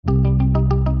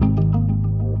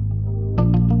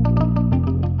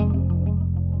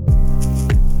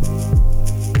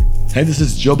Hey, this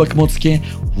is Joe Bakhmutsky.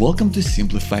 Welcome to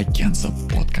Simplify Cancer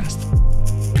podcast.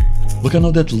 Look, I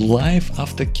know that life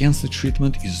after cancer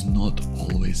treatment is not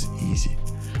always easy.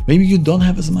 Maybe you don't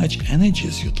have as much energy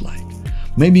as you'd like.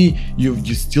 Maybe you're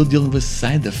still dealing with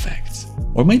side effects.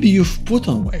 Or maybe you've put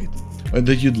on weight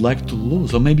that you'd like to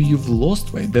lose. Or maybe you've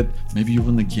lost weight that maybe you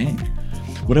want to gain.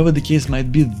 Whatever the case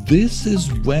might be, this is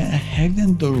where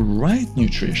having the right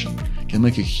nutrition can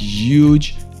make a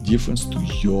huge difference to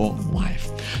your life.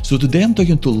 So today I'm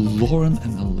talking to Lauren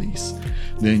and Elise.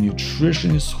 They're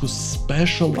nutritionists who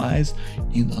specialize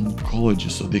in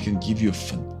oncology, so they can give you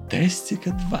fantastic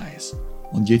advice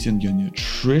on getting your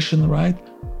nutrition right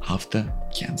after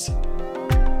cancer.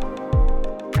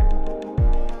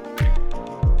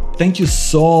 Thank you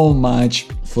so much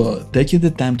for taking the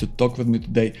time to talk with me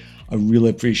today. I really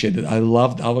appreciate it. I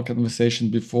loved our conversation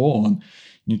before on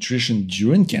nutrition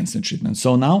during cancer treatment.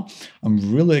 So now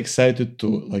I'm really excited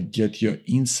to get your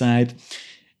insight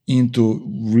into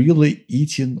really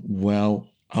eating well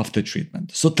after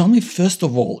treatment. So tell me, first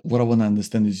of all, what I want to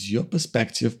understand is your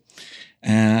perspective,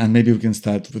 and maybe we can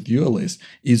start with you, Elise,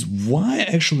 is why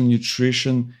actually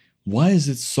nutrition, why is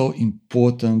it so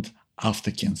important after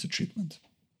cancer treatment?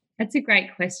 That's a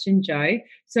great question, Joe.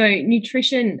 So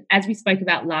nutrition, as we spoke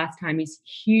about last time, is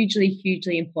hugely,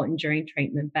 hugely important during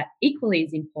treatment, but equally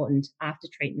as important after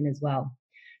treatment as well.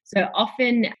 So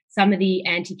often some of the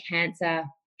anti-cancer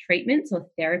treatments or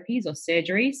therapies or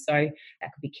surgeries, so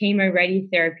that could be chemo,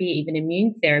 radiotherapy, even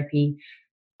immune therapy,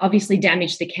 obviously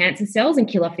damage the cancer cells and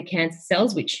kill off the cancer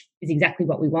cells, which is exactly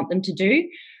what we want them to do.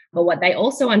 But what they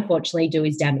also unfortunately do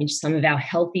is damage some of our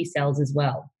healthy cells as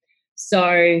well.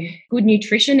 So good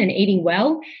nutrition and eating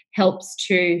well helps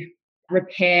to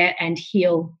repair and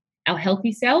heal our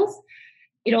healthy cells.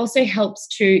 It also helps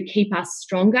to keep us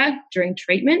stronger during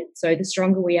treatment. So the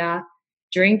stronger we are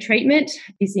during treatment,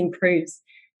 this improves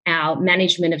our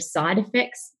management of side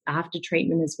effects after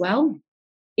treatment as well.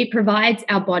 It provides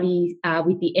our body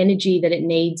with the energy that it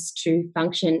needs to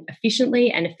function efficiently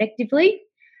and effectively.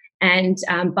 And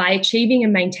by achieving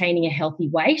and maintaining a healthy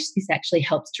weight, this actually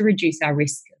helps to reduce our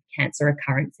risk of cancer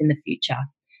recurrence in the future.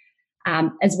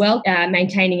 As well,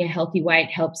 maintaining a healthy weight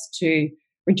helps to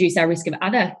reduce our risk of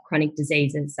other chronic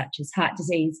diseases such as heart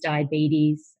disease,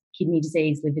 diabetes, kidney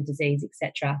disease, liver disease,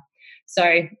 etc. So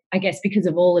I guess because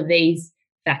of all of these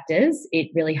factors, it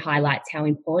really highlights how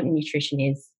important nutrition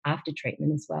is after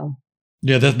treatment as well.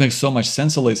 Yeah, that makes so much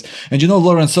sense, Elise. And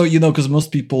Lauren, so, because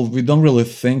most people, we don't really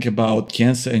think about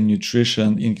cancer and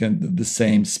nutrition in kind of the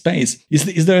same space.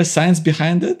 Is there a science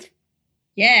behind it?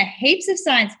 Yeah, heaps of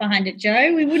science behind it,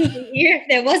 Joe. We wouldn't be here if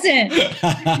there wasn't.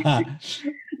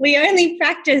 We only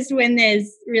practice when there's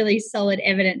really solid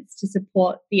evidence to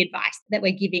support the advice that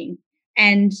we're giving.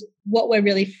 And what we're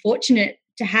really fortunate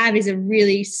to have is a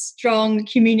really strong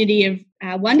community of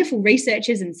wonderful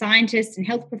researchers and scientists and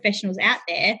health professionals out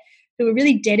there who are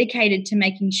really dedicated to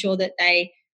making sure that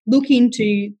they look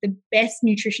into the best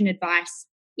nutrition advice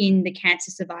in the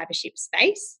cancer survivorship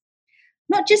space.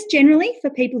 Not just generally for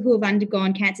people who have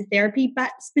undergone cancer therapy,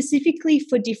 but specifically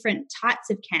for different types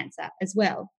of cancer as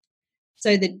well.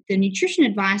 So the nutrition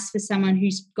advice for someone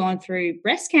who's gone through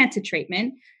breast cancer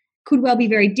treatment could well be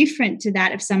very different to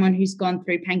that of someone who's gone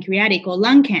through pancreatic or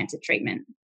lung cancer treatment.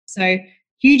 So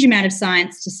huge amount of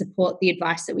science to support the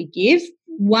advice that we give.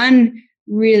 One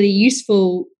really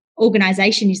useful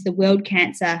organisation is the World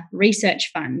Cancer Research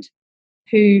Fund,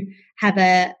 who have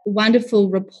a wonderful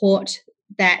report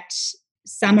that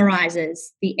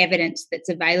summarises the evidence that's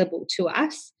available to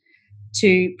us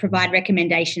to provide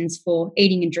recommendations for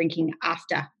eating and drinking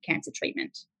after cancer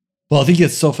treatment. Well, I think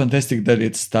it's so fantastic that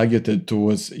it's targeted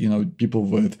towards, people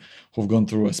who've gone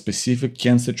through a specific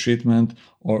cancer treatment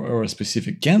or a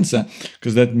specific cancer,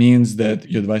 because that means that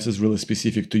your advice is really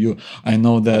specific to you. I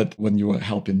know that when you were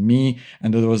helping me,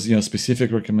 and there was,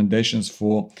 specific recommendations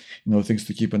for, things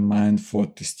to keep in mind for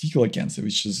testicular cancer,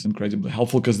 which is incredibly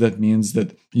helpful because that means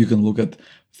that you can look at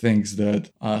things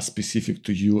that are specific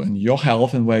to you and your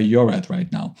health and where you're at right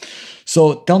now.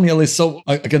 So tell me, Elise, so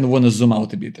I kind of want to zoom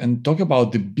out a bit and talk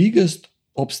about the biggest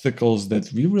obstacles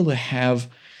that we really have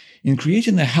in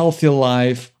creating a healthy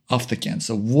life after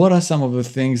cancer. What are some of the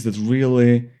things that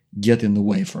really get in the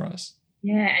way for us?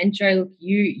 Yeah, and Joe, look,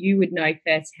 you would know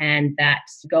firsthand that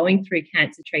going through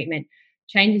cancer treatment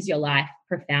changes your life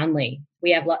profoundly.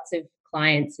 We have lots of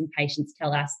clients and patients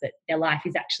tell us that their life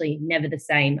is actually never the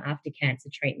same after cancer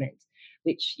treatment,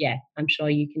 which, I'm sure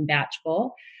you can vouch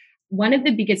for. One of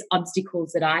the biggest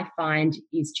obstacles that I find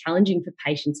is challenging for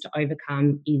patients to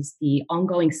overcome is the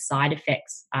ongoing side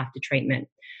effects after treatment.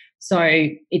 So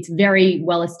it's very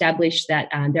well established that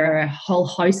there are a whole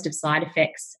host of side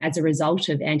effects as a result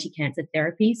of anti-cancer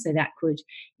therapy. So that could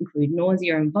include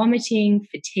nausea and vomiting,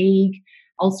 fatigue,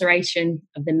 ulceration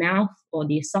of the mouth or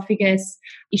the esophagus,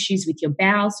 issues with your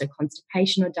bowels, so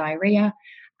constipation or diarrhea.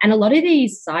 And a lot of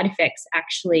these side effects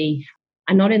actually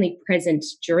are not only present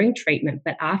during treatment,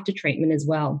 but after treatment as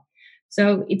well.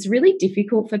 So it's really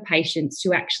difficult for patients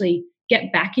to actually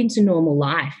get back into normal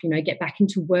life, get back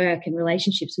into work and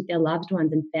relationships with their loved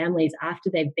ones and families after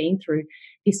they've been through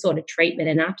this sort of treatment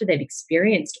and after they've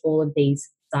experienced all of these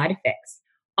side effects.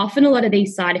 Often a lot of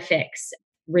these side effects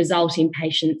result in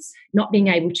patients not being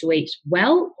able to eat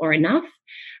well or enough,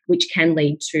 which can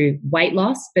lead to weight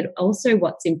loss. But also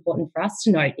what's important for us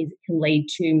to note is it can lead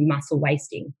to muscle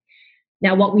wasting.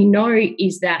 Now, what we know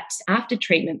is that after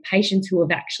treatment, patients who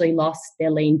have actually lost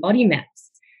their lean body mass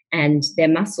and their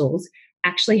muscles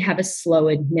actually have a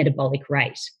slower metabolic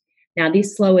rate. Now,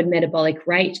 this slower metabolic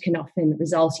rate can often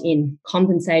result in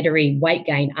compensatory weight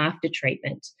gain after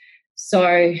treatment.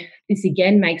 So this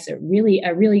again makes it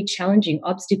a really challenging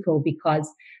obstacle because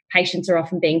patients are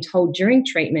often being told during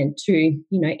treatment to,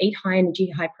 eat high energy,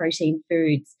 high protein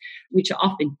foods, which are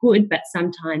often good, but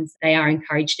sometimes they are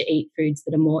encouraged to eat foods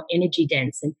that are more energy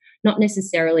dense and not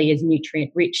necessarily as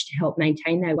nutrient rich to help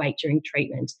maintain their weight during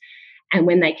treatment. And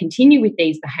when they continue with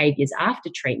these behaviors after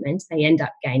treatment, they end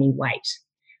up gaining weight,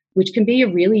 which can be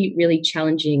a really, really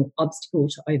challenging obstacle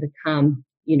to overcome,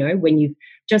 when you've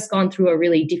just gone through a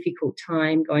really difficult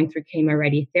time going through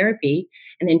chemoradiotherapy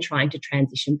and then trying to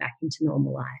transition back into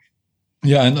normal life.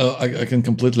 Yeah, and I can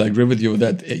completely agree with you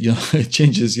that it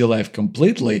changes your life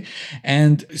completely.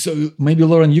 And so maybe,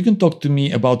 Lauren, you can talk to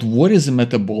me about what is a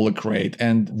metabolic rate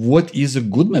and what is a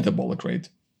good metabolic rate.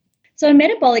 So a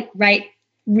metabolic rate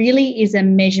really is a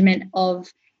measurement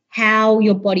of how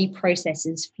your body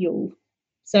processes fuel.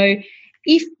 So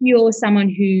if you're someone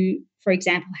who, for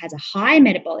example, has a high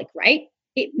metabolic rate,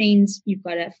 it means you've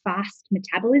got a fast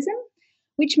metabolism,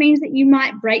 which means that you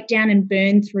might break down and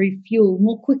burn through fuel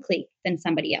more quickly than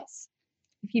somebody else.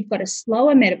 If you've got a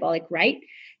slower metabolic rate,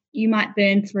 you might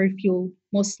burn through fuel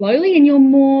more slowly and you're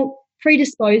more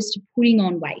predisposed to putting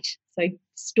on weight, so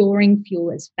storing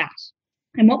fuel as fat.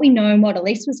 And what we know and what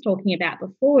Elise was talking about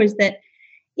before is that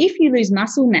if you lose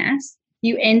muscle mass,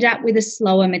 you end up with a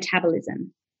slower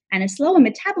metabolism. And a slower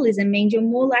metabolism means you're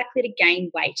more likely to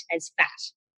gain weight as fat.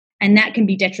 And that can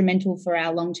be detrimental for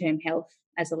our long-term health,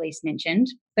 as Elise mentioned.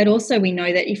 But also we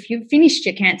know that if you've finished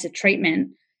your cancer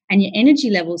treatment and your energy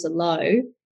levels are low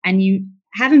and you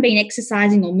haven't been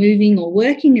exercising or moving or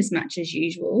working as much as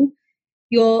usual,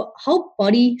 your whole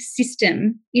body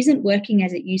system isn't working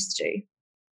as it used to.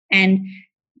 And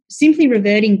simply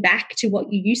reverting back to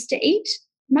what you used to eat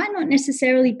might not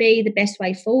necessarily be the best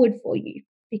way forward for you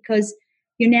because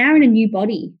you're now in a new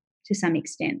body to some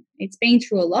extent. It's been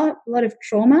through a lot of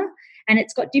trauma, and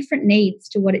it's got different needs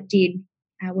to what it did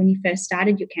when you first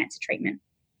started your cancer treatment.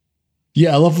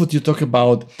 Yeah, I love what you talk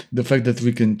about, the fact that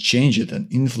we can change it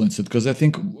and influence it. Because I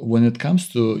think when it comes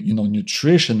to,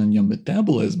 nutrition and your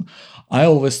metabolism, I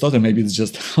always thought, and maybe it's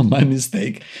just my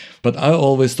mistake, but I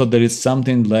always thought that it's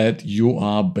something that you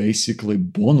are basically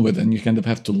born with and you kind of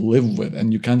have to live with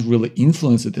and you can't really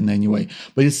influence it in any way.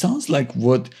 But it sounds like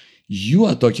what you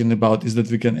are talking about is that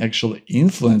we can actually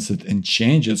influence it and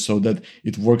change it so that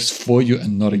it works for you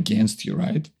and not against you,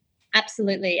 right?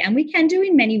 Absolutely. And we can do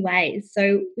in many ways.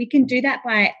 So we can do that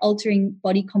by altering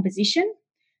body composition.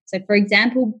 So for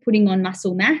example, putting on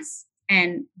muscle mass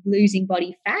and losing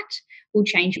body fat will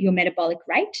change your metabolic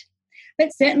rate.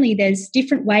 But certainly there's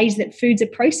different ways that foods are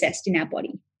processed in our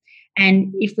body.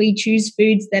 And if we choose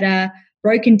foods that are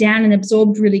broken down and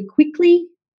absorbed really quickly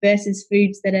versus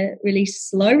foods that are really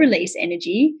slow release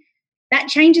energy, that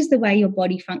changes the way your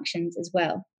body functions as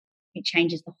well. It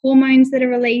changes the hormones that are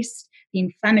released, the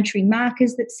inflammatory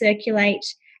markers that circulate,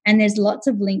 and there's lots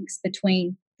of links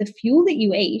between the fuel that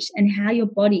you eat and how your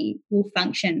body will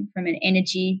function from an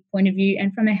energy point of view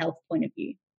and from a health point of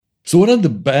view. So what are the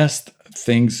best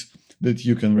things that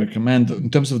you can recommend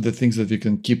in terms of the things that you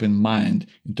can keep in mind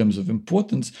in terms of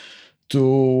importance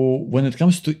to when it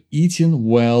comes to eating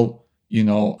well,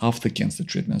 after cancer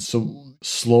treatment? So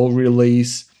slow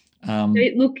release.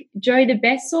 Look, Joe, the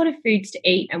best sort of foods to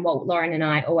eat and what Lauren and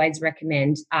I always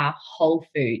recommend are whole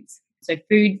foods. So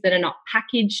foods that are not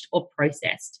packaged or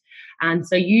processed.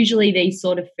 So usually these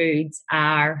sort of foods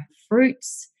are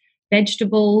fruits,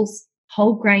 vegetables,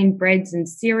 whole grain breads and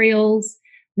cereals,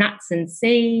 nuts and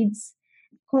seeds.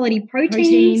 Quality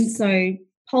proteins. So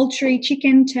poultry,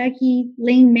 chicken, turkey,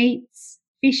 lean meats,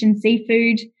 fish and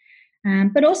seafood.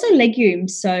 But also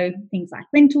legumes, so things like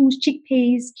lentils,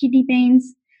 chickpeas, kidney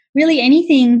beans, really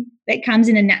anything that comes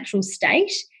in a natural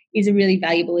state is a really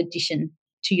valuable addition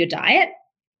to your diet.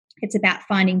 It's about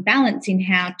finding balance in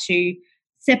how to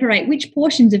separate which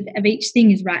portions of each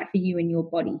thing is right for you and your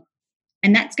body.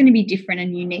 And that's going to be different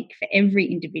and unique for every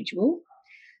individual.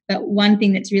 But one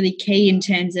thing that's really key in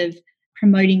terms of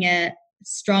promoting a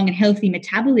strong and healthy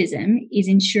metabolism is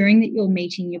ensuring that you're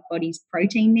meeting your body's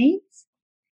protein needs.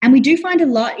 And we do find a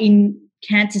lot in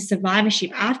cancer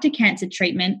survivorship after cancer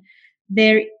treatment,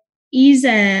 there is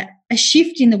a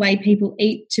shift in the way people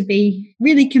eat to be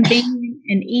really convenient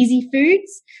and easy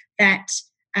foods that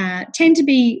tend to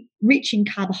be rich in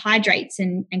carbohydrates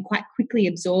and quite quickly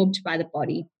absorbed by the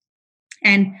body.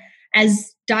 And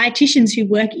as dietitians who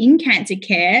work in cancer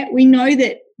care, we know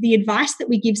that the advice that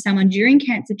we give someone during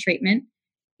cancer treatment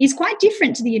is quite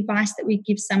different to the advice that we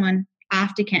give someone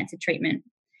after cancer treatment.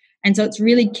 And so it's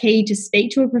really key to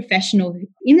speak to a professional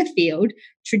in the field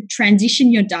to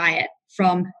transition your diet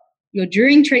from your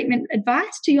during treatment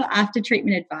advice to your after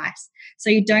treatment advice, so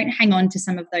you don't hang on to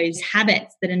some of those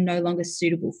habits that are no longer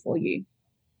suitable for you.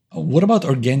 What about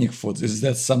organic foods? Is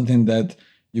that something that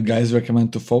you guys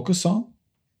recommend to focus on?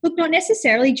 Look, not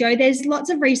necessarily, Joe. There's lots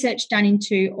of research done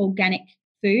into organic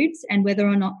foods and whether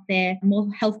or not they're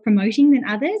more health promoting than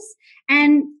others.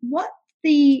 And what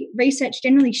the research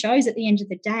generally shows at the end of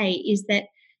the day is that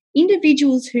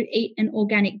individuals who eat an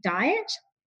organic diet,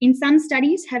 in some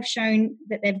studies, have shown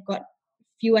that they've got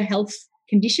fewer health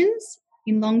conditions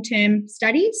in long-term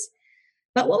studies.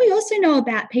 But what we also know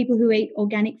about people who eat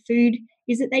organic food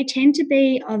is that they tend to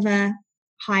be of a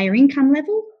higher income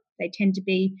level. They tend to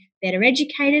be better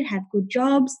educated, have good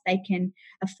jobs, they can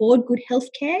afford good health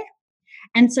care.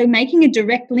 And so making a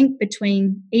direct link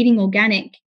between eating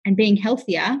organic and being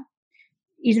healthier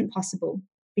isn't possible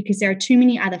because there are too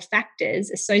many other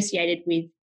factors associated with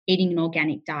eating an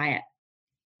organic diet.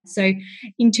 So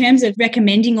in terms of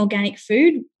recommending organic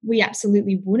food, we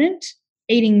absolutely wouldn't.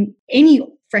 Eating any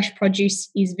fresh produce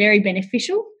is very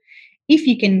beneficial. If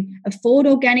you can afford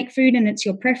organic food and it's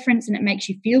your preference and it makes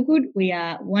you feel good, we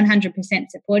are 100%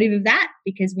 supportive of that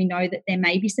because we know that there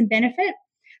may be some benefit,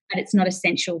 but it's not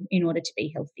essential in order to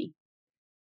be healthy.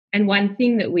 And one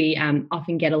thing that we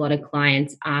often get a lot of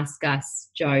clients ask us,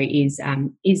 Joe, is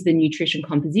the nutrition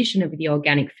composition of the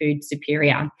organic food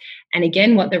superior? And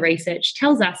again, what the research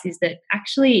tells us is that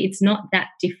actually it's not that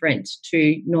different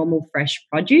to normal fresh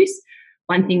produce.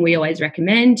 One thing we always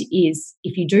recommend is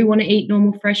if you do want to eat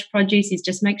normal fresh produce is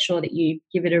just make sure that you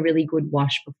give it a really good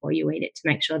wash before you eat it to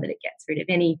make sure that it gets rid of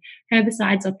any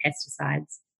herbicides or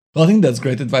pesticides. Well, I think that's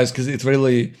great advice because it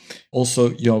really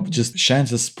also, just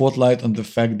shines a spotlight on the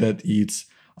fact that it's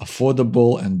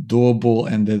affordable and doable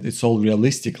and that it's all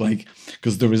realistic.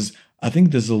 Because I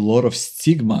think there's a lot of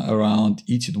stigma around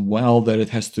eating well, that it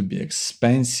has to be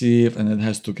expensive and it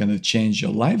has to kind of change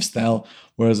your lifestyle.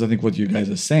 Whereas I think what you guys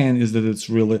are saying is that it's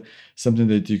really something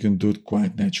that you can do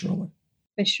quite naturally.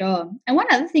 For sure. And one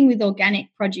other thing with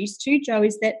organic produce too, Joe,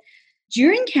 is that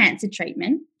during cancer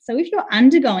treatment, so if you're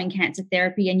undergoing cancer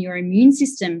therapy and your immune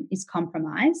system is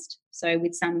compromised, so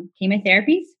with some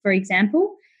chemotherapies, for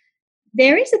example,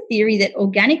 there is a theory that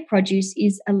organic produce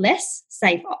is a less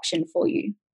safe option for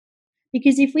you.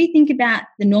 Because if we think about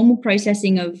the normal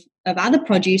processing of other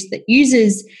produce that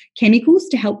uses chemicals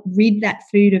to help rid that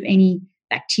food of any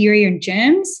bacteria and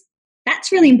germs,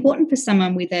 that's really important for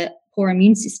someone with a poor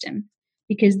immune system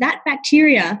because that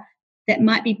bacteria that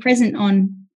might be present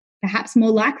on, perhaps more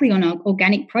likely on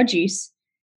organic produce,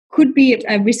 could be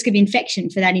a risk of infection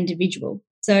for that individual.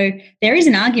 So there is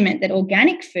an argument that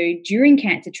organic food during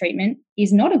cancer treatment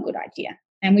is not a good idea,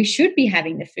 and we should be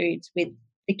having the foods with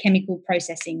the chemical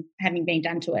processing having been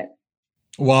done to it.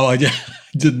 Wow, I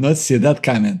did not see that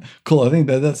coming. Cool. I think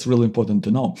that's really important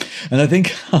to know. And I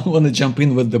think I want to jump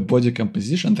in with the body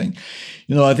composition thing.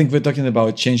 I think we're talking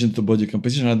about changing the body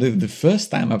composition. The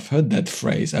first time I've heard that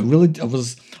phrase, I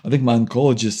think my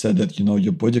oncologist said that,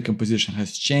 your body composition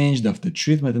has changed after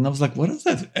treatment. And I was like, what does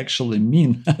that actually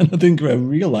mean? And I think I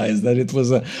realized that it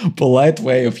was a polite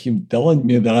way of him telling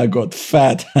me that I got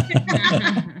fat.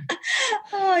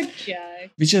 Oh, Joe.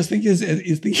 Which I think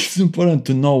is important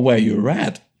to know where you're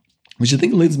at, which I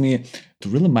think leads me to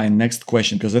really my next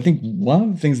question, because I think one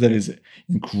of the things that is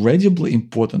incredibly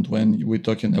important when we're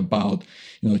talking about,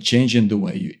 changing the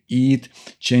way you eat,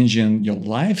 changing your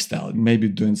lifestyle, maybe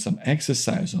doing some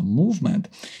exercise or movement.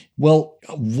 Well,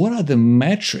 what are the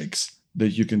metrics that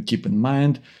you can keep in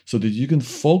mind so that you can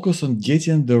focus on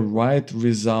getting the right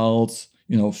results,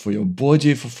 for your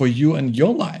body, for you and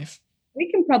your life?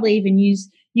 We can probably even use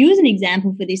you as an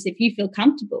example for this if you feel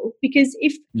comfortable, because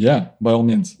Yeah, by all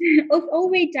means. If all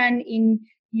we've done in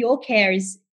your care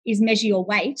is measure your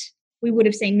weight, we would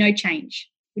have seen no change.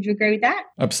 Would you agree with that?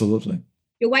 Absolutely.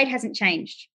 Your weight hasn't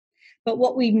changed. But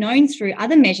what we've known through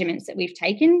other measurements that we've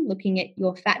taken, looking at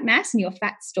your fat mass and your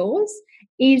fat stores,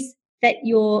 is that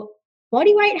your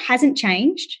body weight hasn't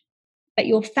changed, but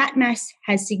your fat mass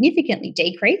has significantly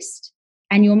decreased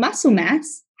and your muscle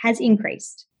mass has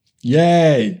increased.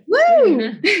 Yay!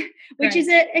 Woo! Which is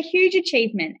a huge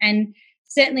achievement, and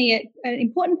certainly an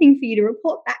important thing for you to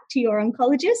report back to your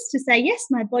oncologist to say, yes,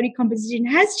 my body composition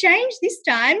has changed this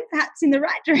time, perhaps in the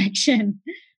right direction.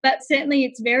 But certainly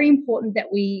it's very important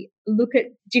that we look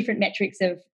at different metrics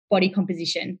of body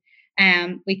composition.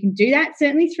 We can do that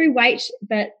certainly through weight,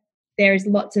 but there's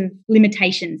lots of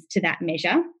limitations to that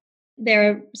measure.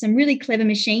 There are some really clever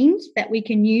machines that we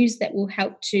can use that will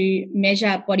help to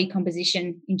measure body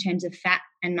composition in terms of fat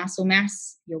and muscle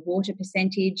mass, your water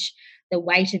percentage, the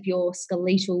weight of your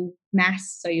skeletal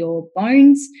mass, so your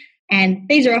bones. And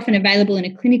these are often available in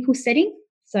a clinical setting.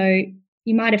 So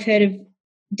you might have heard of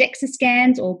DEXA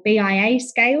scans or BIA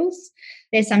scales.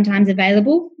 They're sometimes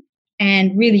available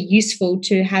and really useful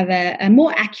to have a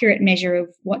more accurate measure of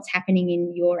what's happening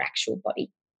in your actual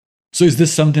body. So is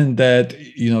this something that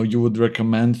you would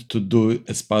recommend to do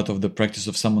as part of the practice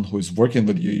of someone who is working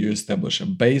with you? You establish a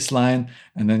baseline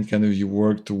and then kind of you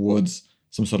work towards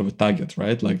some sort of a target,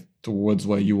 right? Like towards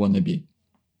where you want to be.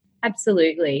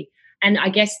 Absolutely. And I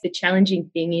guess the challenging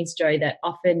thing is, Joe, that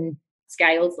often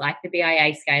scales like the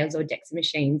BIA scales or DEXA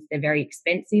machines, they're very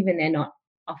expensive and they're not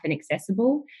often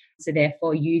accessible. So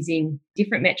therefore using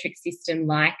different metric system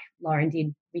like Lauren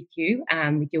did with you,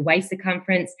 with your waist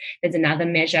circumference. There's another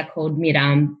measure called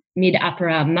mid-upper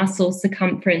arm muscle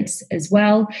circumference as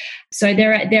well. So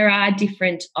there are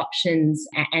different options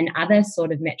and other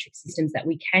sort of metric systems that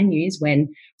we can use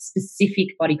when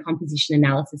specific body composition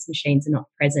analysis machines are not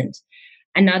present.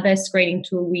 Another screening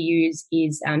tool we use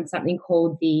is something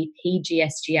called the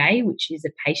PGSGA, which is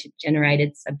a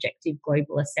patient-generated subjective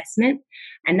global assessment.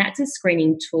 And that's a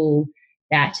screening tool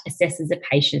that assesses a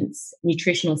patient's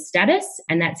nutritional status.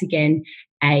 And that's, again,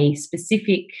 a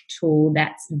specific tool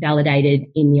that's validated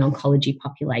in the oncology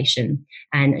population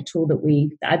and a tool that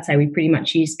I'd say we pretty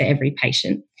much use for every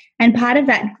patient. And part of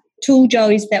that tool, Joe,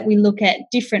 is that we look at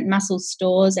different muscle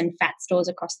stores and fat stores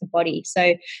across the body.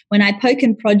 So when I poke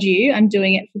and prod you, I'm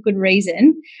doing it for good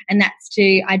reason, and that's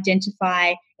to identify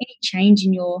any change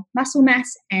in your muscle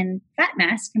mass and fat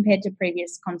mass compared to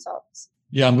previous consults.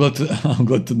 Yeah, I'm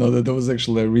glad to know that there was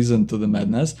actually a reason to the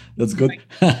madness. That's good.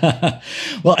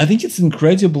 Well, I think it's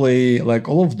incredibly, like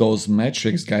all of those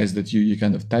metrics, guys, that you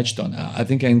kind of touched on, I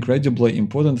think are incredibly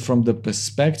important from the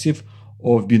perspective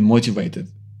of being motivated.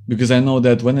 Because I know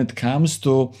that when it comes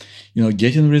to,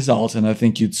 getting results, and I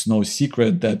think it's no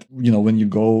secret that, when you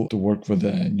go to work with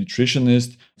a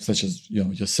nutritionist, such as,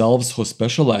 yourselves who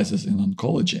specializes in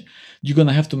oncology, you're going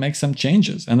to have to make some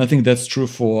changes. And I think that's true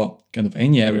for kind of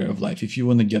any area of life. If you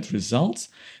want to get results,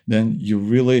 then you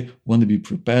really want to be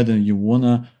prepared and you want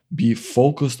to be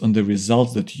focused on the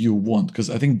results that you want. Because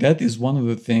I think that is one of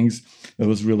the things that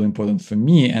was really important for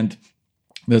me. And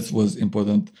that was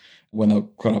important when I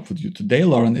caught up with you today,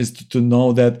 Lauren, is to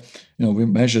know that, we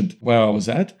measured where I was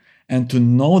at and to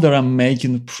know that I'm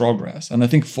making progress. And I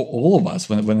think for all of us,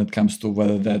 when it comes to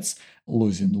whether that's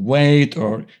losing weight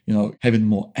or, having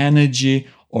more energy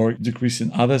or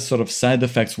decreasing other sort of side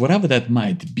effects, whatever that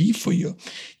might be for you,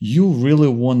 you really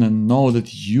want to know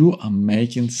that you are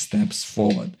making steps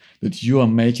forward, that you are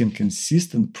making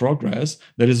consistent progress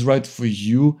that is right for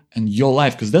you and your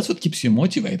life, because that's what keeps you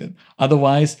motivated.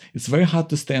 Otherwise, it's very hard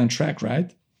to stay on track,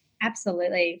 right?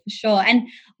 Absolutely, for sure. And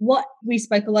what we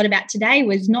spoke a lot about today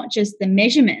was not just the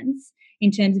measurements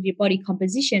in terms of your body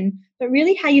composition, but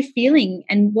really how you're feeling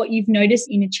and what you've noticed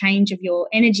in a change of your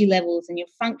energy levels and your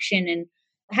function and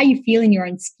how you feel in your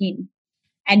own skin.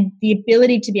 And the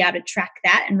ability to be able to track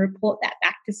that and report that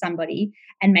back to somebody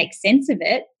and make sense of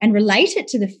it and relate it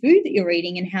to the food that you're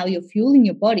eating and how you're fueling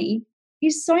your body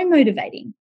is so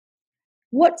motivating.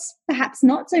 What's perhaps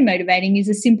not so motivating is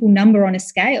a simple number on a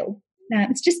scale.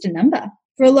 It's just a number.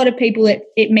 For a lot of people,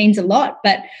 it means a lot,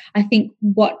 but I think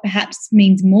what perhaps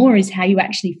means more is how you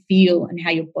actually feel and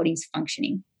how your body's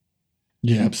functioning.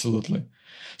 Yeah, absolutely.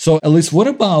 So, Elise, what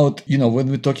about, when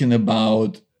we're talking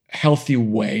about healthy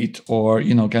weight or,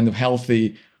 kind of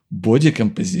healthy body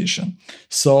composition?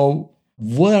 So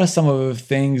what are some of the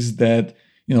things that,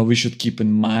 we should keep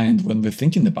in mind when we're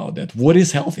thinking about that? What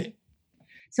is healthy?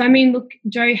 So, look,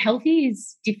 Joe, healthy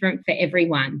is different for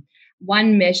everyone.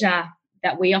 One measure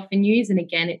that we often use, and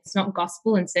again, it's not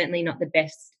gospel and certainly not the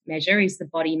best measure, is the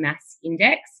body mass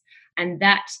index. And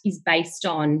that is based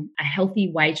on a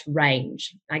healthy weight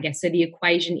range, I guess. So the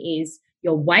equation is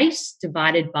your weight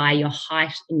divided by your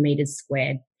height in meters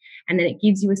squared. And then it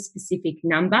gives you a specific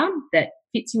number that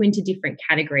fits you into different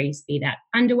categories, be that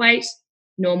underweight,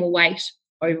 normal weight,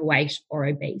 overweight, or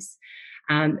obese.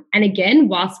 And again,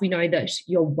 whilst we know that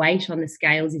your weight on the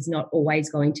scales is not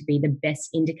always going to be the best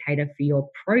indicator for your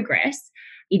progress,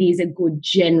 it is a good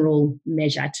general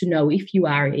measure to know if you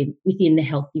are within the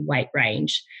healthy weight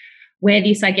range. Where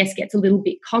this, I guess, gets a little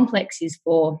bit complex is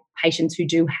for patients who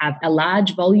do have a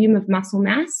large volume of muscle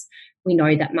mass. We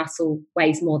know that muscle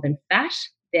weighs more than fat.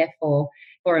 Therefore,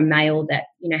 for a male that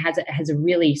has a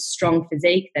really strong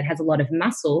physique, that has a lot of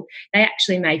muscle, they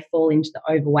actually may fall into the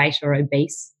overweight or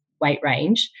obese weight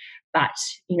range. But,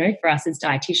 for us as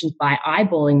dietitians, by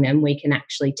eyeballing them, we can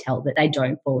actually tell that they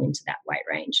don't fall into that weight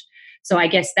range. So I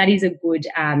guess that is a good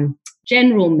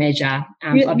general measure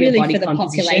of your body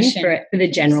composition for the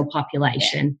general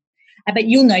population. Yeah. But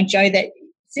you'll know, Jo, that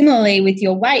similarly with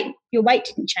your weight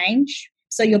didn't change,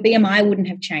 so your BMI wouldn't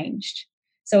have changed.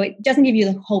 So it doesn't give you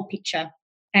the whole picture.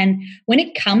 And when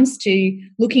it comes to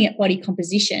looking at body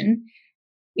composition,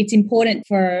 it's important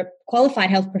for a qualified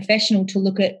health professional to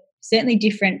look at certainly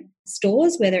different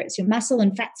stores, whether it's your muscle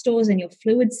and fat stores and your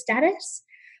fluid status.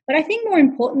 But I think more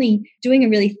importantly, doing a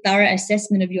really thorough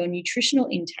assessment of your nutritional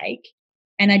intake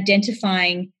and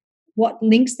identifying what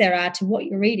links there are to what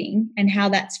you're eating and how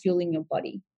that's fueling your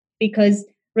body. Because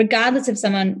regardless of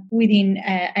someone within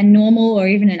a normal or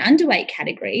even an underweight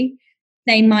category,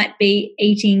 they might be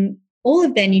eating all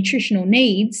of their nutritional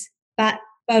needs, but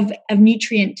of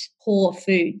nutrient poor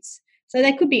foods. So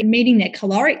they could be meeting their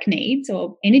caloric needs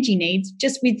or energy needs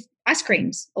just with ice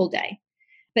creams all day.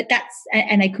 But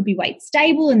and they could be weight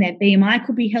stable and their BMI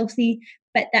could be healthy,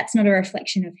 but that's not a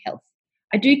reflection of health.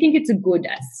 I do think it's a good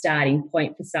starting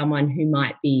point for someone who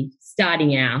might be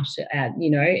starting out,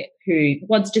 who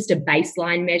wants just a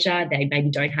baseline measure. They maybe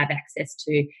don't have access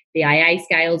to the IA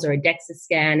scales or a DEXA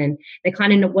scan, and they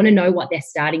kind of want to know what their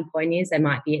starting point is. They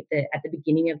might be at the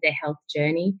beginning of their health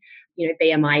journey.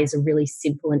 BMI is a really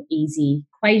simple and easy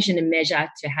equation and measure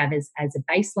to have as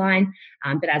a baseline.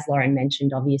 But as Lauren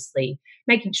mentioned, obviously,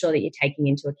 making sure that you're taking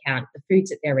into account the foods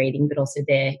that they're eating, but also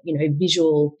their,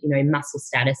 visual, muscle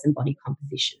status and body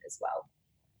composition as well.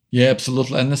 Yeah,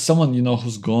 absolutely. And as someone,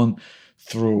 who's gone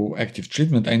through active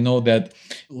treatment, I know that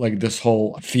this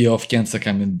whole fear of cancer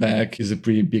coming back is a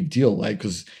pretty big deal.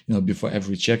 Because, before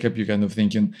every checkup, you're kind of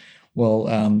thinking, well,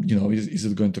 is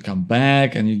it going to come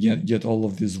back? And you get all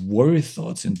of these worry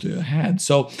thoughts into your head.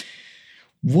 So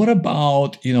what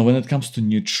about, when it comes to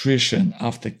nutrition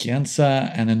after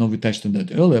cancer? And I know we touched on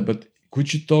that earlier, but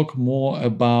could you talk more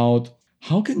about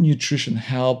how can nutrition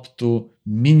help to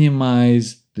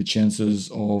minimize the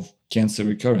chances of cancer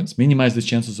recurrence, minimize the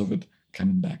chances of it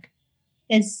coming back?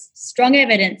 There's strong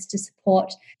evidence to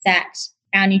support that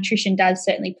our nutrition does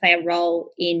certainly play a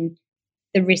role in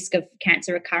the risk of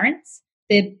cancer recurrence.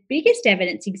 The biggest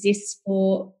evidence exists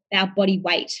for our body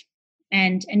weight,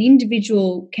 and an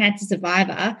individual cancer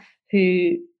survivor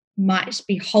who might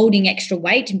be holding extra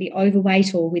weight and be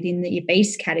overweight or within the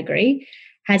obese category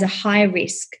has a higher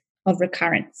risk of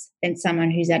recurrence than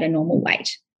someone who's at a normal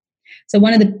weight. So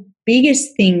one of the biggest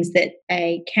things that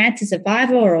a cancer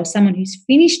survivor or someone who's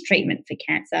finished treatment for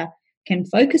cancer can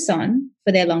focus on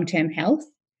for their long-term health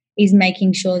is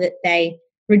making sure that they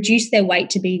reduce their weight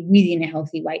to be within a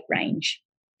healthy weight range.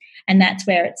 And that's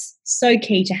where it's so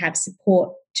key to have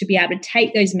support to be able to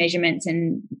take those measurements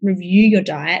and review your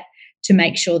diet to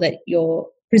make sure that you're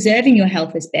preserving your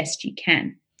health as best you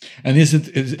can. And is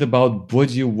it about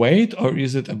body weight, or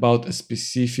is it about a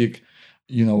specific,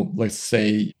 let's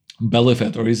say belly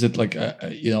fat, or is it like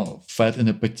fat in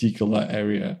a particular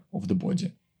area of the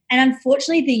body? And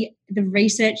unfortunately, the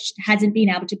research hasn't been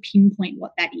able to pinpoint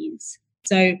what that is.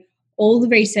 So all the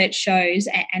research shows,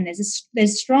 and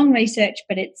there's strong research,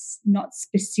 but it's not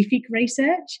specific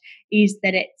research, is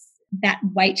that it's that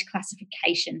weight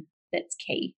classification that's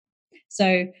key.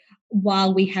 So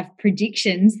while we have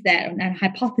predictions and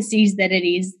hypotheses that it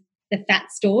is the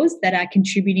fat stores that are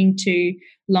contributing to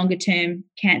longer term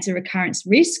cancer recurrence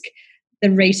risk,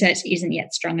 the research isn't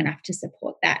yet strong enough to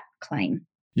support that claim.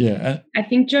 Yeah. I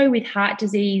think, Jo, with heart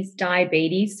disease,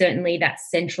 diabetes, certainly that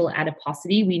central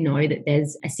adiposity, we know that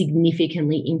there's a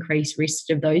significantly increased risk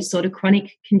of those sort of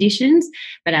chronic conditions.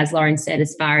 But as Lauren said,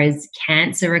 as far as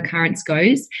cancer recurrence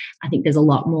goes, I think there's a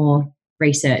lot more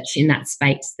research in that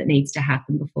space that needs to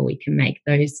happen before we can make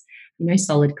those,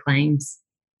 solid claims.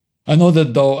 I know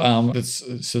that though, that's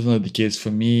certainly the case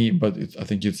for me, but I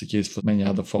think it's the case for many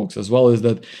other folks as well, is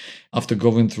that after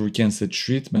going through cancer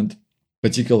treatment,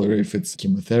 particularly if it's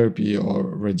chemotherapy or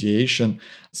radiation,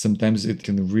 sometimes it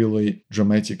can really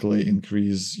dramatically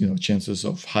increase, chances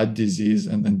of heart disease.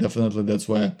 And definitely that's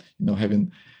why,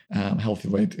 having healthy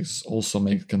weight is also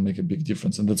can make a big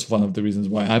difference. And that's one of the reasons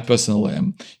why I personally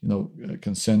am,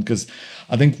 concerned, because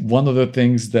I think one of the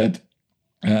things that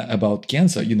about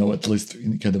cancer, at least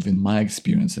in my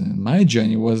experience and in my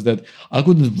journey, was that I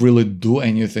couldn't really do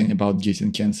anything about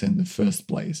getting cancer in the first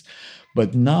place.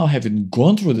 But now, having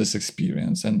gone through this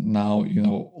experience, and now,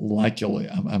 luckily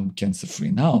I'm cancer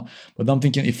free now, but I'm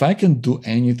thinking, if I can do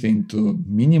anything to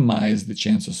minimize the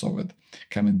chances of it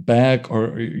coming back,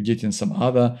 or getting some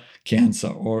other cancer,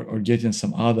 or getting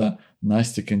some other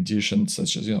nasty conditions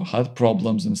such as heart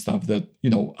problems and stuff that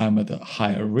I'm at a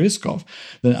higher risk of,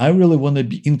 then I really want to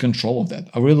be in control of that.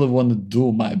 I really want to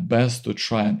do my best to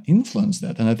try and influence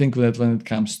that. And I think that when it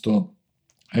comes to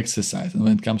exercise and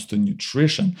when it comes to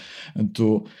nutrition and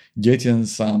to getting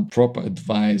some proper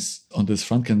advice on this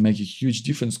front can make a huge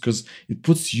difference, because it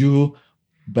puts you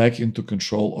back into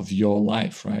control of your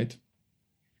life, right?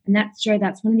 And that's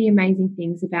one of the amazing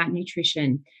things about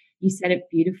nutrition. You said it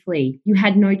beautifully. You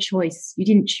had no choice. You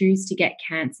didn't choose to get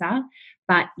cancer,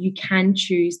 but you can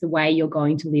choose the way you're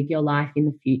going to live your life in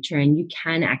the future, and you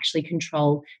can actually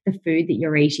control the food that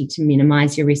you're eating to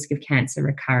minimize your risk of cancer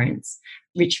recurrence,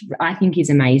 which I think is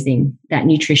amazing, that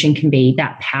nutrition can be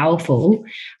that powerful,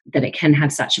 that it can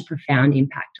have such a profound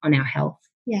impact on our health.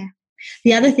 Yeah.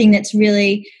 The other thing that's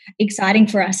really exciting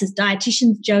for us as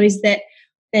dietitians, Jo, is that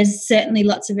there's certainly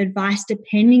lots of advice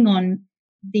depending on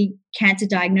the cancer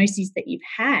diagnoses that you've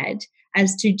had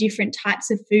as to different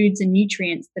types of foods and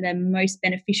nutrients that are most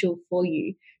beneficial for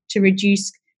you to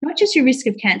reduce not just your risk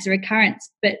of cancer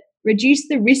recurrence, but reduce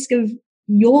the risk of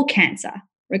your cancer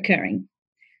recurring.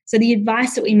 So the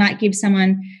advice that we might give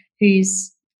someone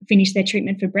who's finished their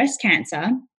treatment for breast cancer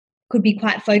could be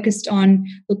quite focused on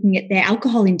looking at their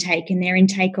alcohol intake and their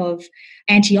intake of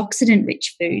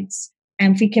antioxidant-rich foods.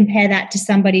 And if we compare that to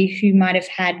somebody who might have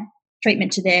had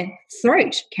treatment to their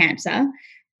throat cancer,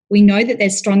 we know that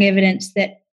there's strong evidence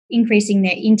that increasing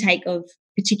their intake of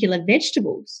particular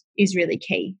vegetables is really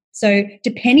key. So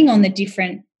depending on the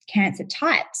different cancer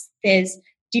types, there's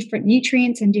different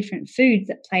nutrients and different foods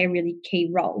that play a really key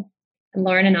role. And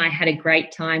Lauren and I had a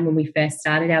great time when we first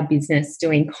started our business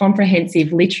doing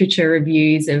comprehensive literature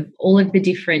reviews of all of the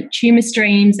different tumour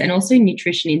streams and also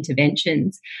nutrition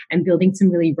interventions, and building some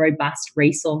really robust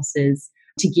resources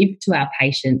to give to our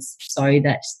patients so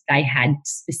that they had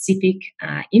specific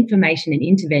information and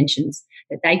interventions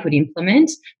that they could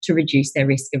implement to reduce their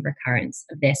risk of recurrence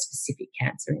of their specific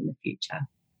cancer in the future.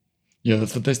 Yeah,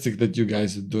 that's fantastic that you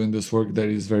guys are doing this work that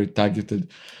is very targeted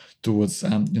towards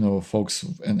folks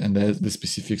and the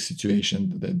specific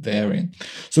situation that they're in.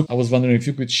 So I was wondering if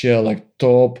you could share like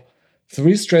top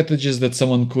 3 strategies that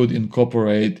someone could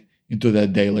incorporate into their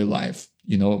daily life,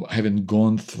 having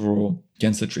gone through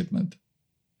cancer treatment.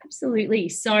 Absolutely.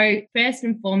 So first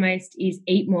and foremost is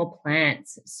eat more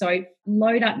plants. So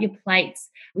load up your plates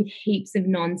with heaps of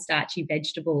non-starchy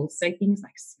vegetables. So things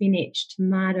like spinach,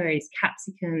 tomatoes,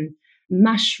 capsicum,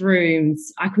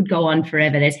 mushrooms. I could go on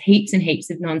forever. There's heaps and heaps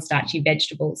of non-starchy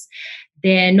vegetables.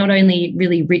 They're not only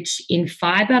really rich in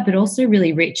fiber, but also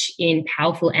really rich in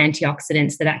powerful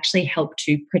antioxidants that actually help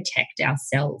to protect our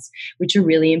cells, which are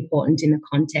really important in the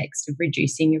context of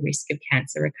reducing your risk of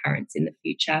cancer recurrence in the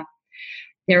future.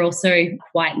 They're also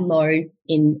quite low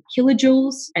in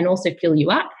kilojoules and also fill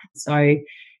you up. So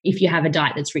if you have a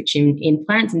diet that's rich in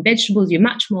plants and vegetables, you're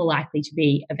much more likely to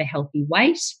be of a healthy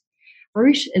weight.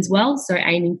 Fruit as well, so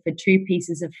aiming for 2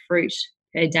 pieces of fruit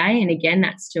per day. And again,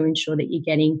 that's to ensure that you're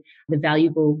getting the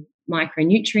valuable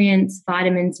micronutrients,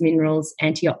 vitamins, minerals,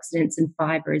 antioxidants, and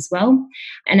fiber as well.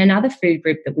 And another food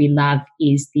group that we love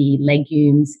is the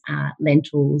legumes,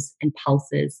 lentils, and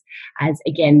pulses, as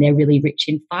again, they're really rich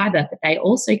in fiber, but they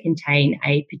also contain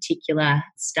a particular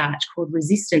starch called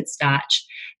resistant starch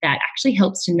that actually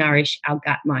helps to nourish our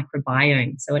gut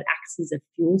microbiome. So it acts as a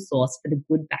fuel source for the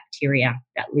good bacteria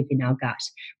that live in our gut,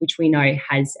 which we know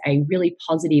has a really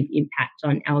positive impact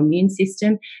on our immune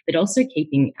system, but also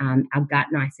keeping our gut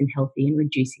nice and healthy and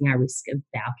reducing our risk of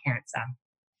bowel cancer.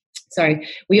 So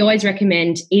we always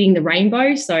recommend eating the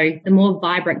rainbow. So the more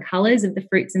vibrant colours of the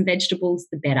fruits and vegetables,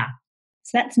 the better.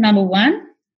 So that's number 1.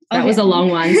 That was a long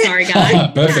one. Sorry,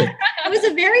 guys. Perfect. It was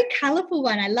a very colourful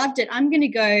one. I loved it. I'm going to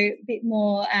go a bit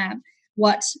more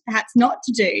what perhaps not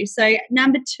to do. So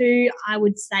number 2, I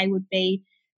would say, would be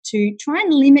to try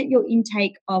and limit your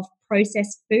intake of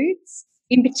processed foods,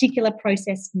 in particular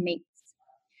processed meats.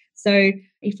 So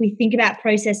if we think about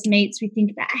processed meats, we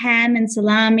think about ham and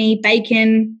salami,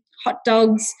 bacon, hot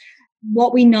dogs.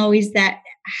 What we know is that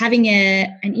having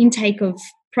an intake of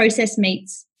processed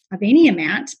meats of any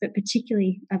amount, but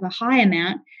particularly of a high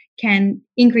amount, can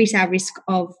increase our risk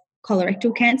of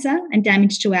colorectal cancer and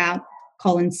damage to our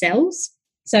colon cells.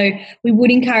 So we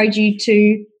would encourage you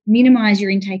to minimize your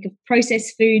intake of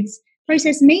processed foods,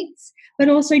 processed meats, but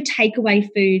also takeaway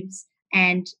foods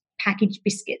and packaged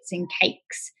biscuits and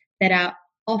cakes that are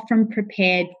often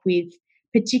prepared with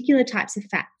particular types of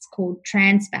fats called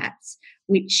trans fats,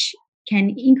 which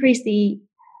can increase the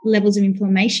levels of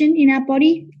inflammation in our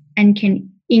body and can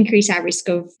increase our risk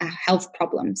of health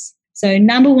problems. So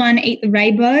number one, eat the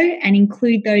rainbow and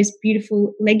include those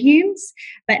beautiful legumes.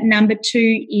 But number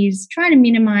two is try to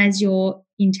minimize your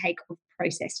intake of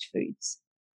processed foods.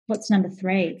 What's number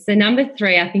three? So number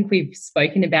three, I think we've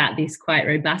spoken about this quite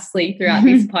robustly throughout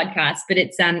this podcast, but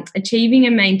it's achieving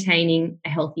and maintaining a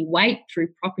healthy weight through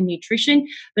proper nutrition,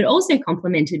 but also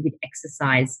complemented with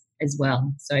exercise as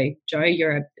well. So Jo,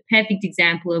 you're a perfect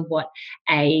example of what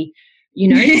a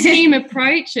team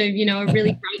approach of, a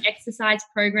really great exercise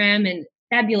program and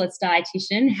fabulous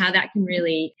dietitian, how that can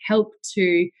really help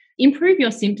to improve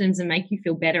your symptoms and make you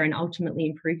feel better and ultimately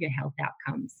improve your health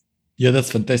outcomes. Yeah,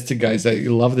 that's fantastic, guys. I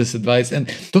love this advice. And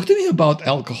talk to me about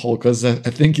alcohol, because I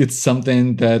think it's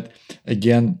something that,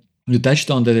 again, you touched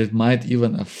on that it might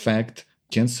even affect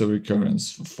cancer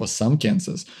recurrence for some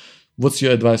cancers. What's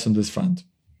your advice on this front?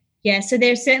 Yeah, so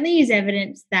there certainly is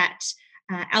evidence that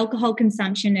alcohol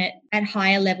consumption at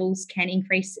higher levels can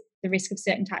increase the risk of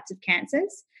certain types of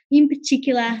cancers. In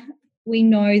particular, we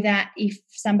know that if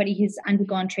somebody has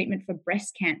undergone treatment for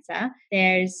breast cancer,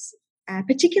 there's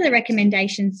particular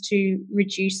recommendations to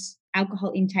reduce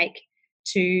alcohol intake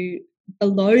to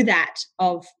below that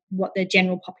of what the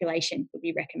general population would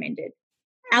be recommended.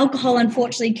 Alcohol,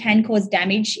 unfortunately, can cause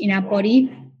damage in our body,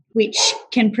 which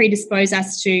can predispose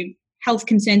us to health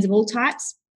concerns of all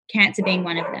types, cancer being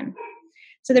one of them.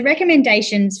 So the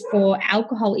recommendations for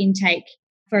alcohol intake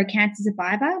for a cancer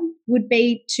survivor would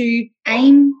be to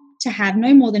aim to have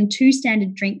no more than 2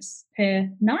 standard drinks per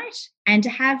night and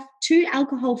to have 2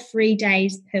 alcohol-free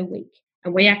days per week.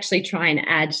 And we actually try and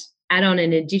add on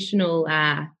an additional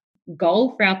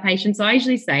goal for our patients. I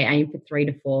usually say aim for 3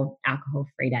 to 4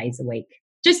 alcohol-free days a week,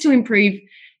 just to improve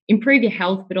your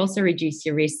health, but also reduce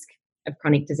your risk of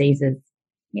chronic diseases.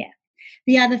 Yeah.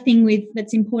 The other thing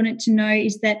that's important to know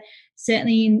is that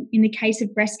certainly in the case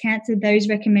of breast cancer, those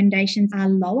recommendations are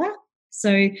lower.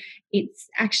 So it's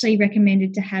actually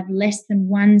recommended to have less than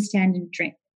 1 standard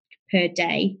drink per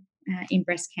day in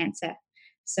breast cancer.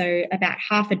 So about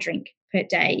half a drink per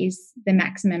day is the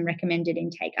maximum recommended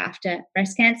intake after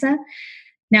breast cancer.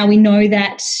 Now we know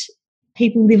that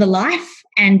people live a life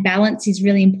and balance is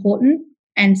really important.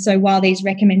 And so while these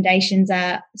recommendations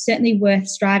are certainly worth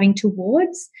striving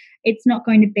towards, it's not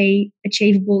going to be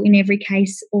achievable in every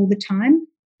case all the time.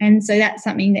 And so that's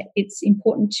something that it's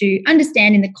important to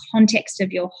understand in the context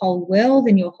of your whole world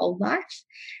and your whole life.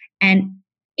 And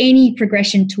any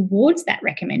progression towards that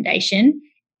recommendation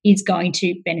is going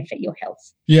to benefit your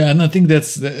health. Yeah, and I think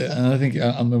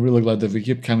I'm really glad that we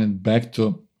keep coming back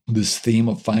to this theme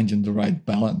of finding the right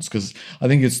balance, because I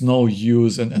think it's no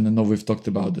use, and I know we've talked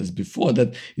about this before,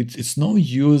 that it's no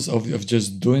use of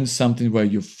just doing something where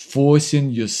you're forcing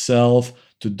yourself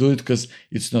to do it, because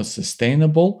it's not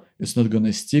sustainable, it's not going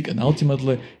to stick, and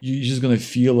ultimately you're just going to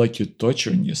feel like you're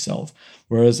torturing yourself.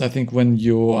 Whereas I think when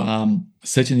you're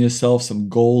setting yourself some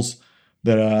goals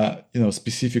that are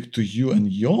specific to you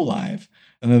and your life,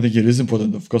 and I think it is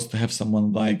important, of course, to have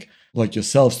someone like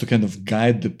yourselves to kind of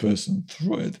guide the person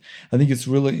through it. I think it's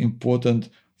really important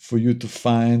for you to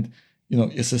find,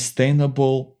 a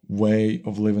sustainable way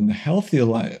of living a healthy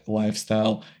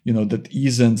lifestyle, that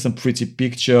isn't some pretty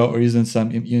picture or isn't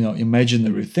some,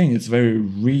 imaginary thing. It's very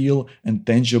real and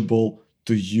tangible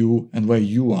to you and where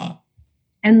you are.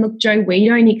 And look, Jo, we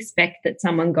don't expect that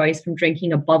someone goes from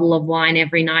drinking a bottle of wine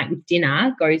every night with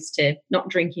dinner, goes to not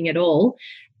drinking at all.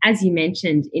 As you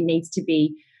mentioned, it needs to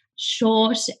be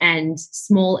short and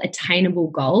small attainable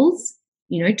goals,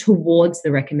 towards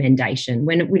the recommendation.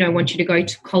 When we don't want you to go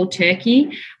to cold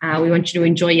turkey, we want you to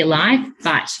enjoy your life,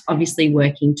 but obviously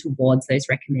working towards those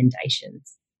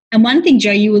recommendations. And one thing,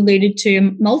 Jo, you alluded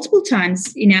to multiple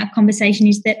times in our conversation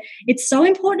is that it's so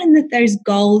important that those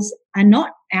goals are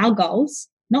not our goals,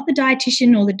 not the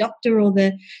dietitian or the doctor or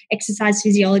the exercise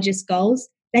physiologist goals,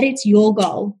 that it's your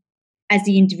goal as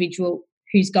the individual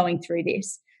who's going through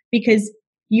this, because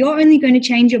you're only going to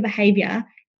change your behavior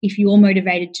if you're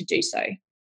motivated to do so.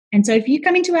 And so if you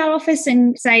come into our office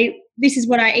and say, this is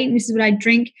what I eat and this is what I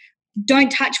drink,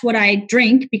 don't touch what I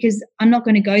drink because I'm not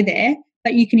going to go there,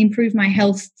 but you can improve my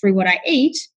health through what I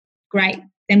eat, great,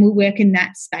 then we'll work in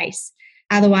that space.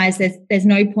 Otherwise, there's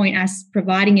no point us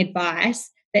providing advice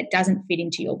that doesn't fit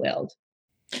into your world.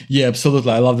 Yeah,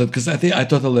 absolutely. I love that because I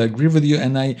totally agree with you.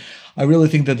 And I really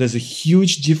think that there's a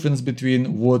huge difference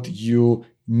between what you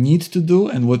need to do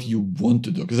and what you want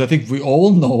to do. Because I think we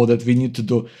all know that we need to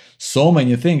do so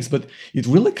many things, but it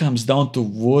really comes down to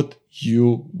what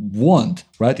you want,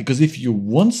 right? Because if you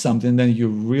want something, then you're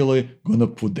really gonna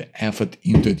put the effort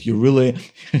into it. You're really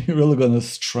gonna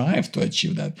strive to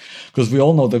achieve that. Because we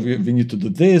all know that we need to do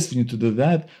this, we need to do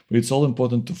that, but it's all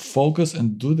important to focus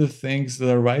and do the things that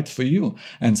are right for you.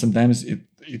 And sometimes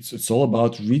it's all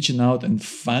about reaching out and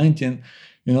finding,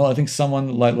 I think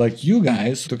someone like you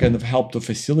guys to kind of help to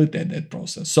facilitate that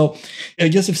process. So I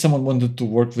guess if someone wanted to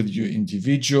work with you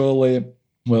individually,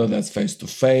 whether that's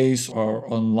face-to-face or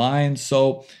online,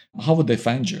 so how would they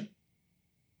find you?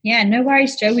 Yeah, no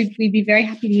worries, Joe. We'd be very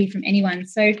happy to hear from anyone.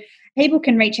 So people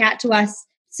can reach out to us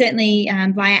certainly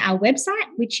via our website,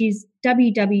 which is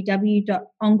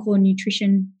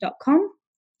www.encorenutrition.com,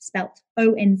 spelt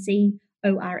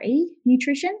ONCORE,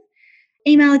 nutrition.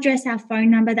 Email address, our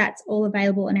phone number, that's all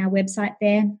available on our website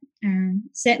there.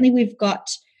 Certainly we've got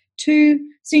 2,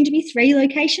 soon to be 3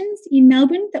 locations in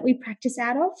Melbourne that we practice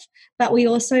out of, but we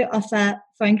also offer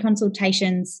phone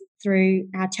consultations through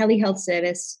our telehealth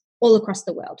service all across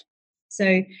the world. So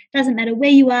it doesn't matter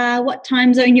where you are, what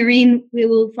time zone you're in, we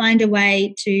will find a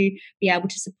way to be able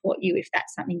to support you if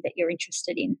that's something that you're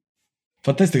interested in.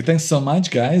 Fantastic. Thanks so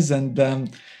much, guys. And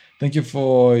thank you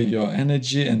for your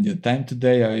energy and your time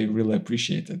today. I really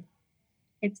appreciate it.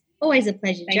 It's always a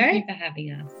pleasure, Joe. Thank you for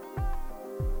having us.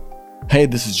 Hey,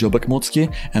 this is Joe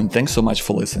Bakhmutsky, and thanks so much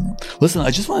for listening. Listen,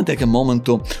 I just want to take a moment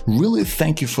to really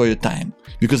thank you for your time,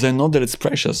 because I know that it's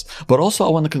precious, but also I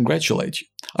want to congratulate you.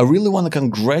 I really want to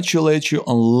congratulate you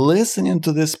on listening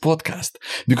to this podcast,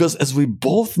 because as we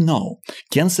both know,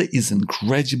 cancer is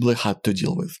incredibly hard to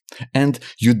deal with, and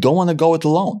you don't want to go it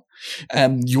alone.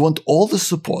 You want all the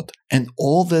support and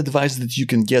all the advice that you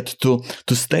can get to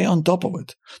stay on top of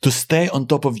it, to stay on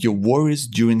top of your worries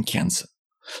during cancer.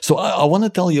 So I want to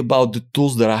tell you about the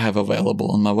tools that I have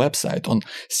available on my website on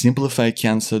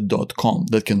simplifycancer.com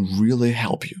that can really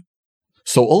help you.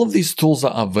 So all of these tools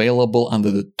are available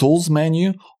under the tools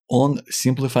menu on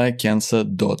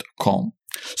simplifycancer.com.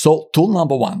 So tool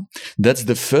number 1, that's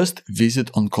the first visit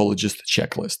oncologist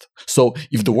checklist. So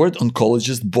if the word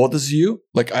oncologist bothers you,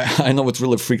 like I know it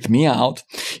really freaked me out,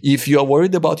 if you are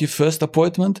worried about your first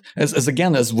appointment,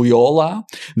 as we all are,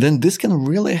 then this can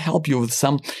really help you with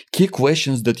some key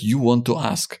questions that you want to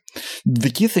ask.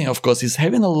 The key thing, of course, is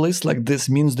having a list like this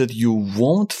means that you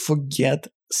won't forget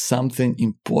something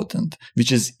important,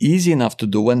 which is easy enough to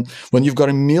do when you've got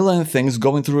a million things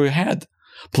going through your head.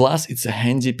 Plus, it's a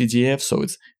handy PDF, so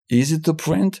it's easy to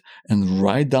print and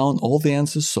write down all the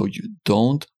answers so you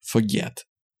don't forget.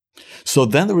 So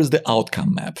then there is the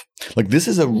outcome map. Like, this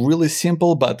is a really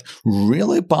simple but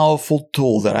really powerful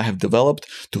tool that I have developed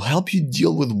to help you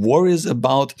deal with worries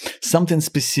about something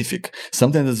specific,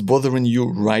 something that's bothering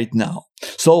you right now.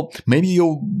 So maybe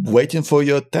you're waiting for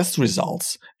your test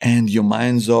results and your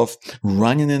mind's off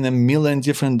running in a million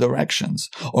different directions.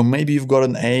 Or maybe you've got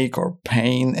an ache or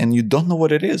pain and you don't know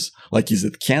what it is. Like, is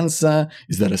it cancer?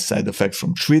 Is that a side effect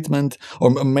from treatment? Or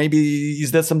maybe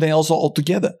is that something else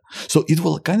altogether? So it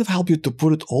will kind of help you to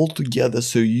put it all together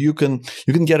so you can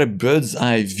get a bird's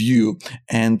eye view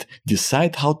and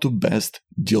decide how to best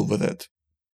deal with it.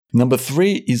 Number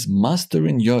 3 is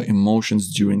mastering your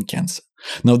emotions during cancer.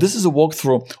 Now, this is a walk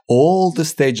through all the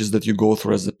stages that you go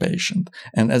through as a patient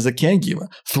and as a caregiver,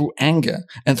 through anger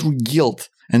and through guilt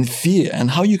and fear, and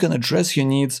how you can address your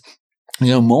needs,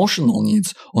 your emotional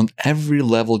needs, on every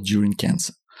level during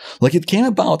cancer. Like, it came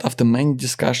about after many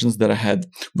discussions that I had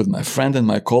with my friend and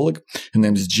my colleague. Her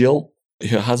name is Jill.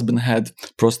 Her husband had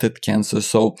prostate cancer,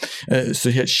 so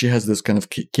she has this kind of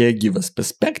caregiver's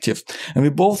perspective, and we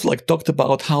both talked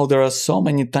about how there are so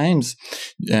many times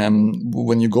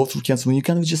when you go through cancer when you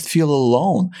kind of just feel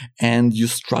alone and you're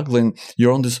struggling.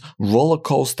 You're on this roller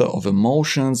coaster of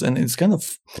emotions, and it's kind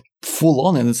of full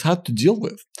on and it's hard to deal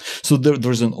with. So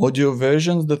there's an audio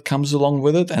version that comes along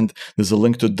with it, and there's a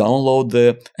link to download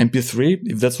the MP3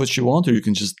 if that's what you want, or you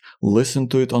can just listen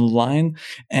to it online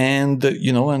and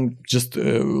just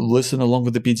listen along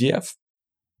with the PDF.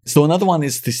 So another one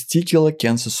is Testicular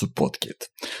Cancer Support Kit.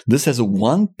 This has a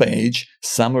 1-page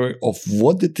summary of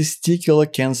what the testicular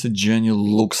cancer journey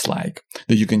looks like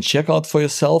that you can check out for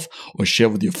yourself or share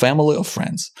with your family or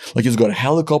friends. Like, it's got a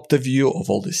helicopter view of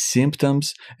all the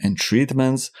symptoms and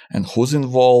treatments and who's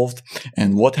involved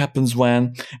and what happens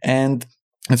when. And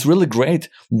it's really great.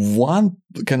 1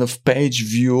 kind of page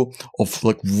view of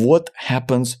what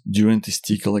happens during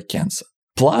testicular cancer.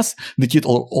 Plus, the kit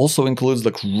also includes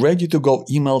like ready-to-go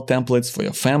email templates for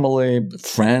your family,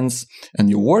 friends,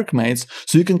 and your workmates,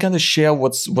 so you can kind of share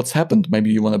what's happened. Maybe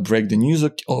you want to break the news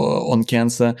on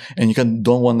cancer, and you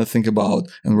don't want to think about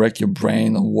and rack your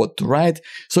brain on what to write.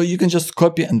 So you can just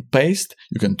copy and paste.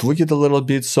 You can tweak it a little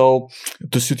bit so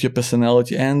to suit your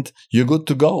personality, and you're good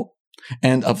to go.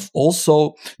 And I've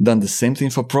also done the same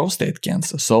thing for prostate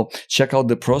cancer. So check out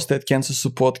the prostate cancer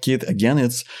support kit. Again,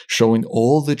 it's showing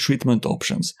all the treatment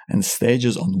options and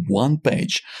stages on one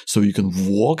page, so you can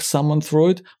walk someone through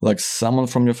it like someone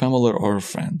from your family or a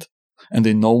friend, and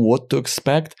they know what to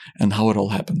expect and how it all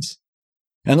happens.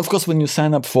 And of course, when you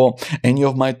sign up for any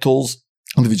of my tools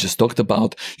that we just talked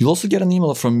about, you'll also get an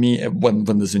email from me when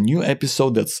there's a new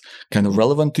episode that's kind of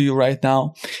relevant to you right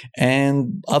now,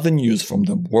 and other news from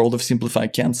the world of Simplify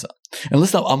Cancer. And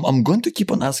listen, I'm going to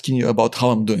keep on asking you about how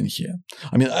I'm doing here.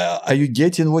 I mean, are you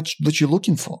getting what you're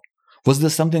looking for? Was there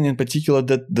something in particular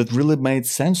that really made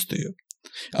sense to you?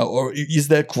 Or is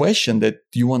there a question that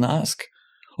you want to ask?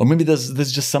 Or maybe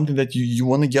there's just something that you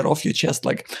want to get off your chest,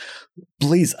 like,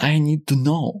 please, I need to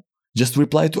know. Just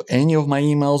reply to any of my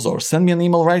emails or send me an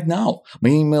email right now. My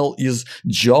email is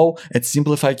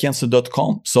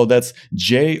joe@simplifycancer.com. So that's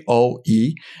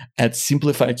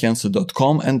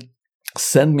JOE@simplifycancer.com, and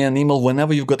send me an email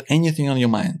whenever you've got anything on your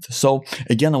mind. So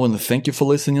again, I want to thank you for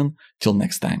listening. Till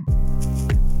next time.